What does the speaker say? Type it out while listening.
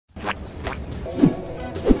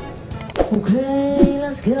Okay,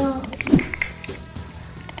 let's go.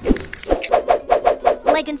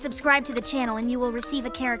 Like and subscribe to the channel and you will receive a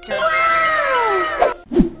character.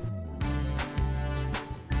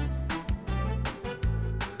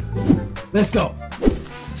 Let's go.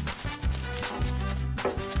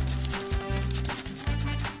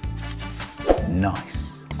 Nice.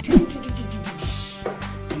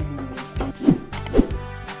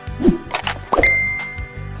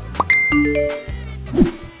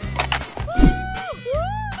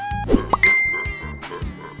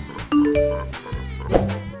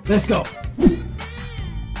 Let's go.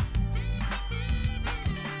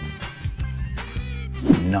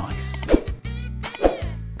 Nice.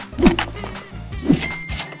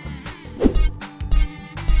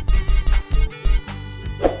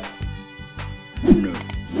 No.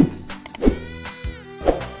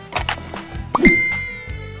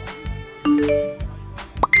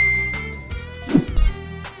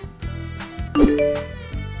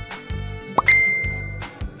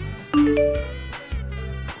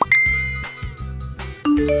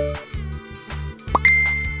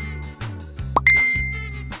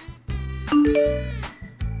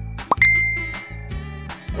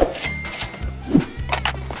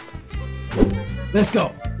 Let's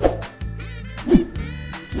go.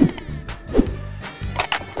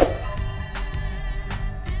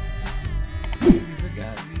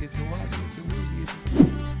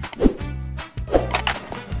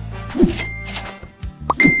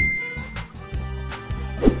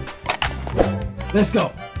 Let's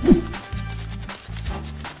go.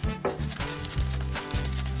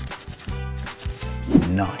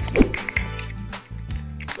 Nice.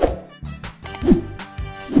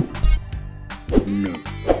 No.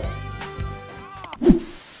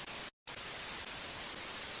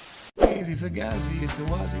 Easy for Gazi, it's a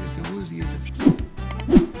wazi, it's a woozy, it's a...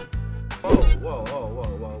 Whoa, whoa, whoa, whoa,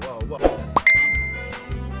 whoa, whoa, whoa.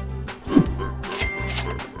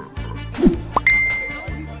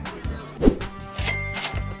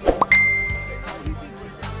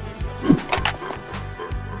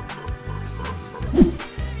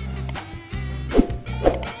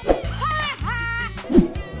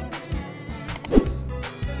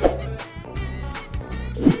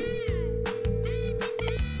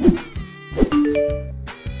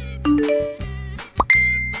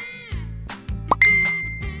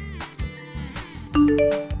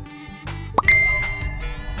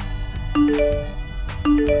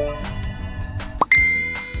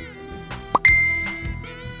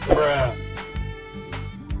 Bruh.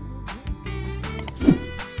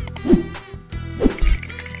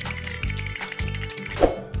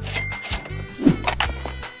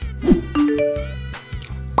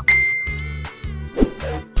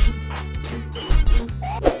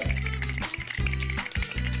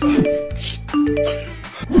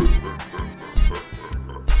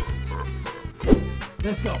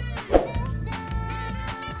 Let's go.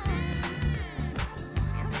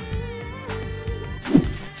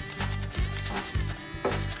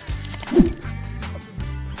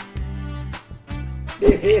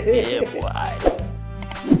 Yeah, boy.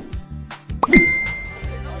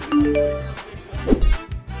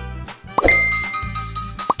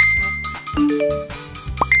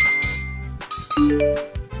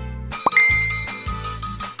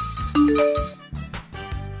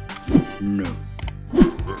 No.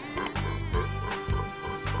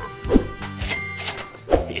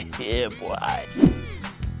 Yeah, boy.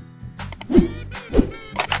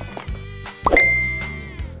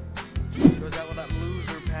 Goes out with that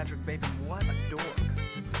loser, Patrick Bateman. What a dork.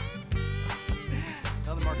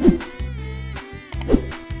 Another mark.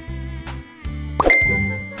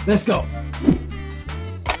 Let's go.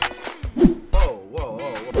 Whoa, whoa,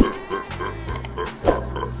 whoa, whoa.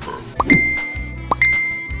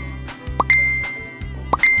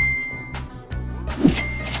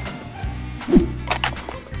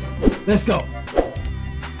 Let's go.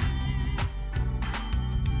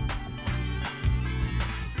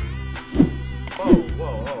 Whoa,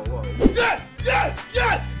 whoa, whoa, whoa. Yes, yes,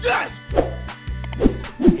 yes, yes!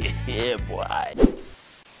 Yeah, boy.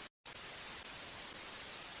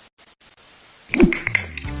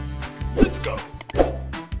 Let's go.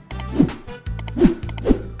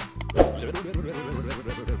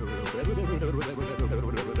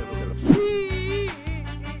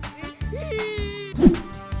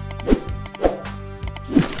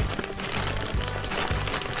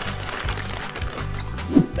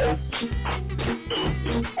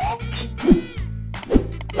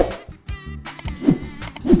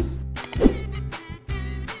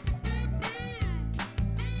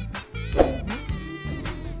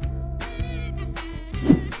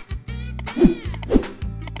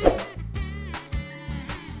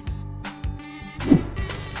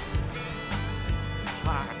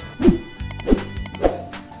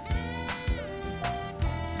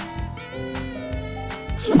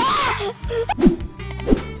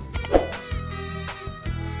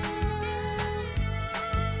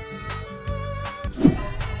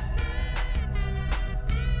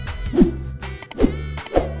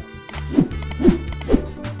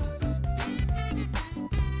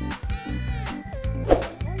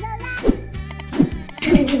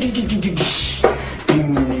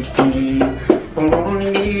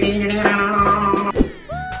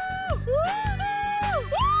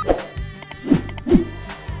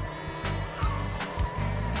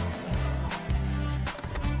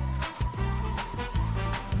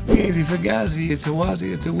 Easy for Gazi, it's a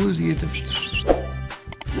Wazi, it's a Woozy, it's a...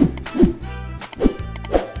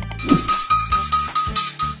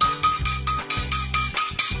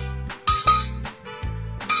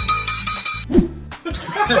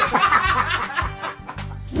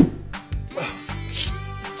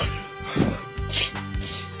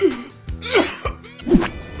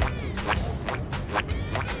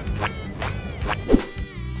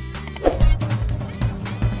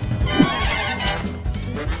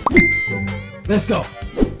 Let's go.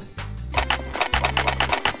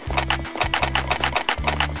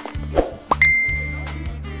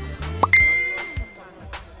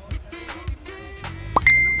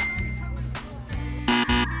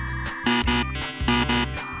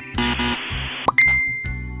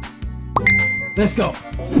 Let's go.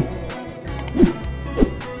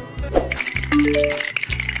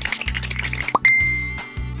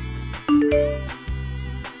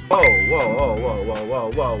 Whoa, whoa, whoa, whoa, whoa,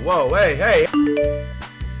 whoa, whoa, whoa, hey, hey.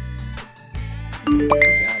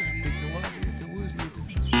 Gazi, it's a Wazi, it's a Woozy, it's a...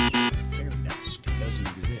 Fairy dust doesn't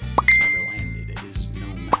exist. It's never landed. It is no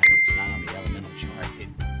matter. It's not on the elemental chart.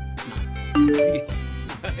 It's not real.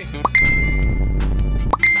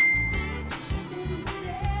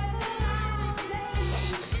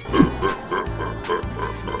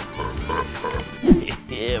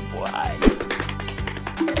 Yeah, boy.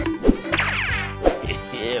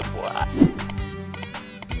 Yeah, boy.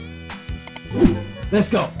 Let's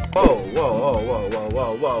go. Whoa, whoa, whoa, whoa, whoa,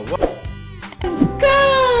 whoa, whoa, whoa.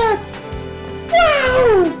 God!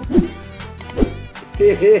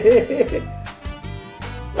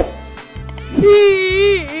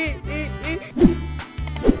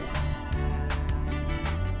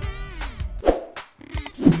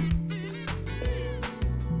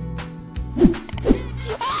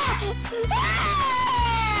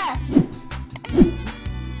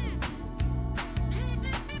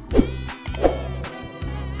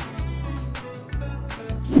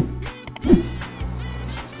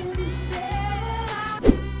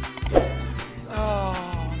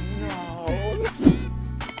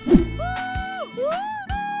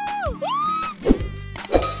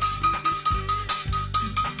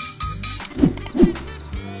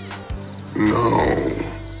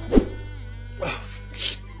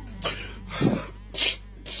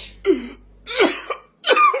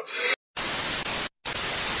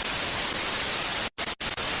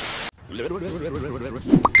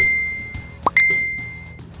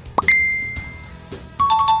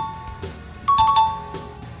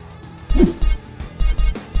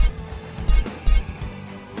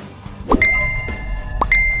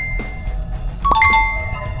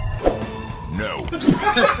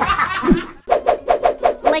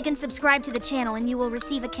 Like and subscribe to the channel and you will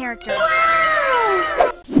receive a character.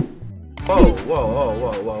 Whoa, whoa, whoa,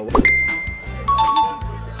 whoa, whoa, whoa.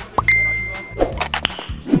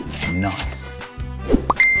 Nice.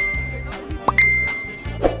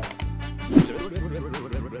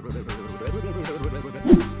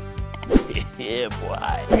 Yeah,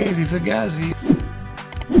 boy. Easy for Gazi.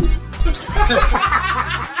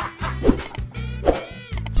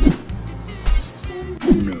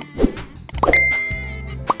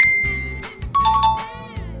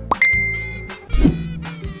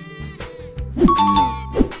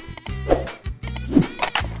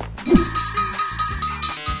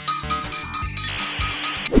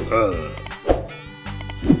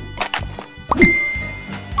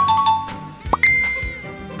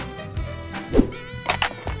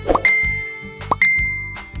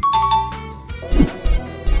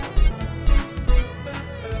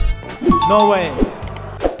 No way.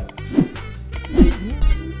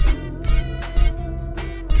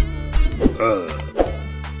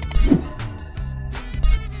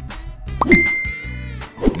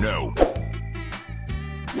 No.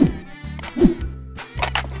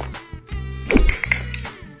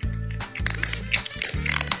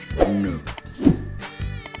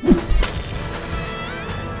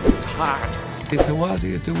 It's a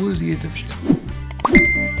Wazi, it's a Woozy, it's a...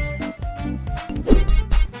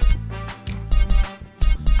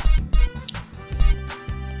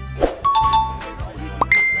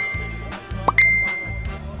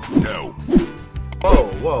 No. Whoa,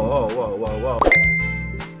 whoa, whoa, whoa, whoa, whoa.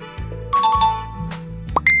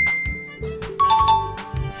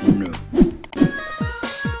 No.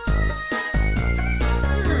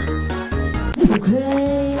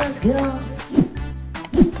 Okay, let's go.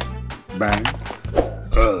 Bang.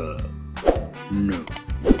 No.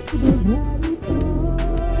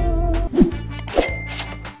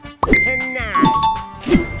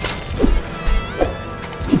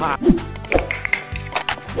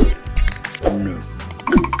 No.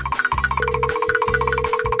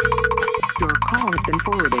 Your call has been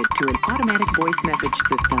forwarded to an automatic voice message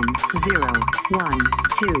system. 0, 1,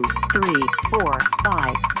 2, 3, 4,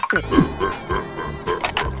 5, 6.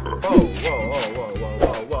 Whoa, whoa, whoa, whoa,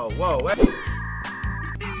 whoa, whoa, whoa, whoa. Hey.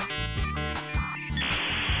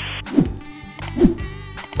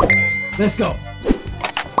 Let's go.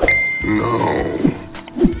 No.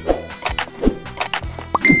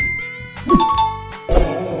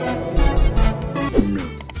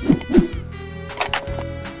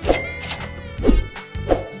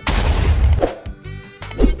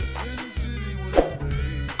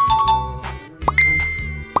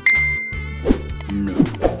 No.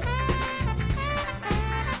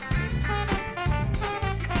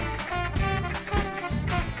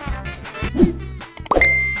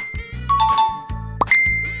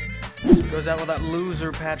 Goes out with that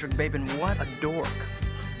loser Patrick Bateman. What a dork.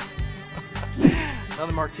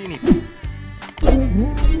 Another martini.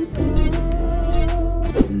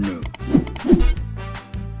 No.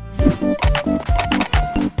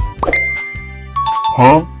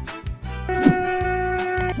 Huh?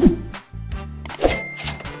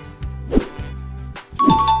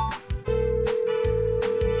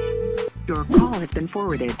 Your call has been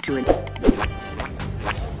forwarded to an...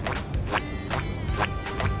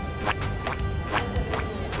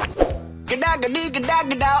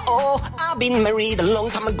 Gada, oh, I've been married a long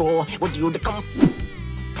time ago. Would you come?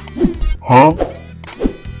 Huh?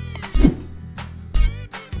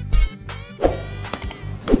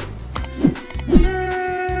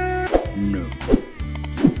 No.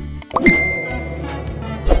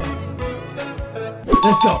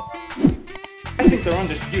 Let's go. I think their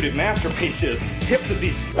undisputed masterpiece is Hip the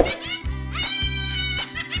Beast.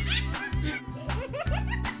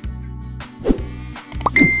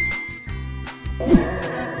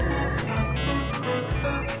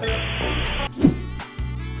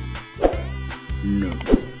 No.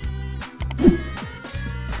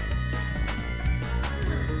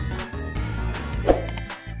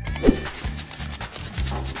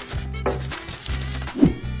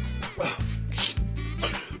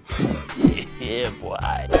 Yeah, boy.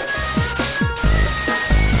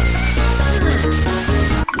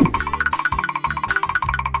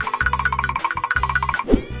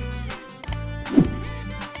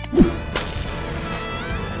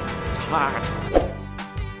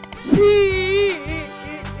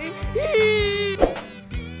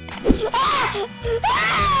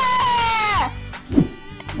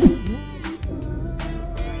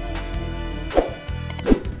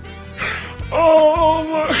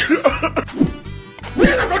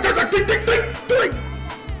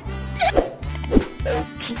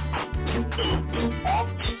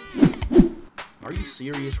 Are you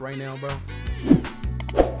serious right now, bro?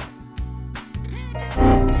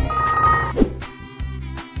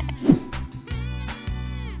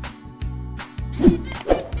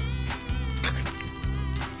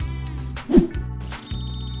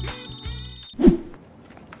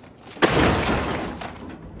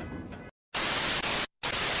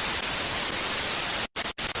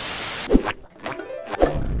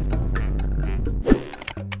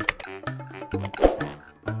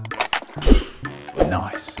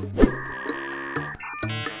 Nice.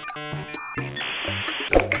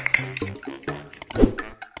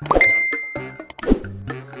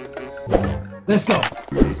 Let's go.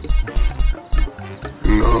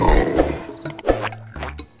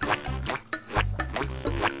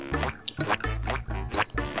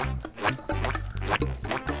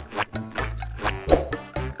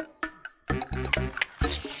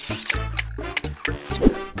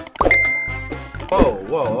 Whoa,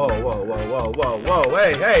 whoa, whoa, whoa, whoa, whoa, whoa, whoa,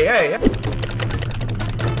 hey, hey, hey.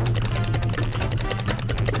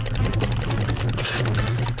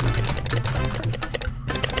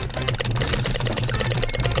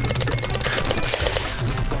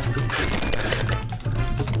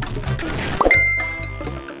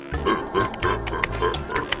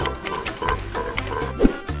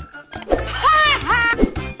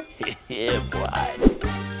 Yeah, boy.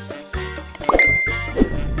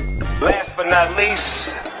 Last but not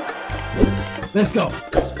least, Let's go.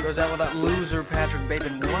 Goes out with that loser Patrick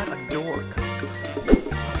Bateman. What a dork.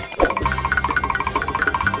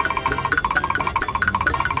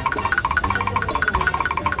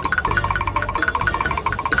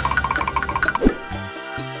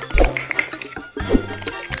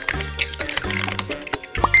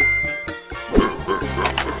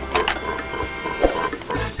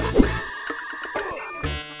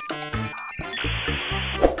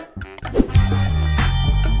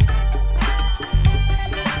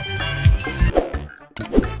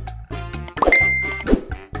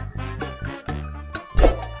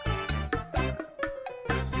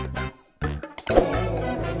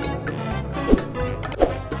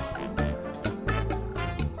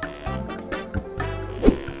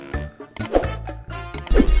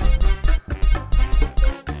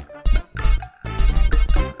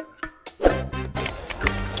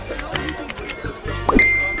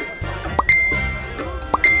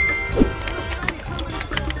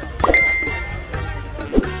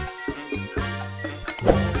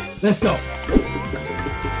 Let's go.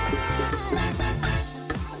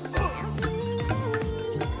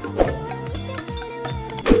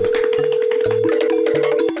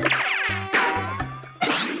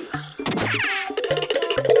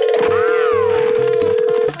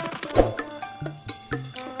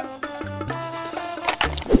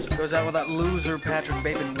 Goes out with that loser Patrick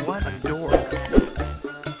Bateman. What a dork.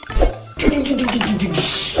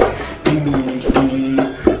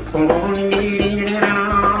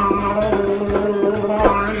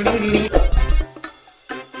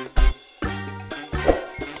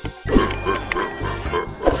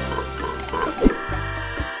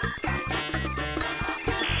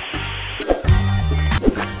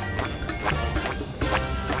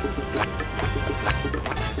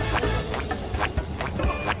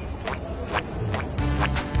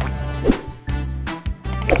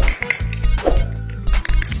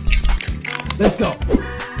 Let's go.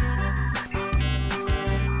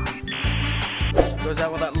 Goes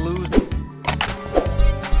out with that loser.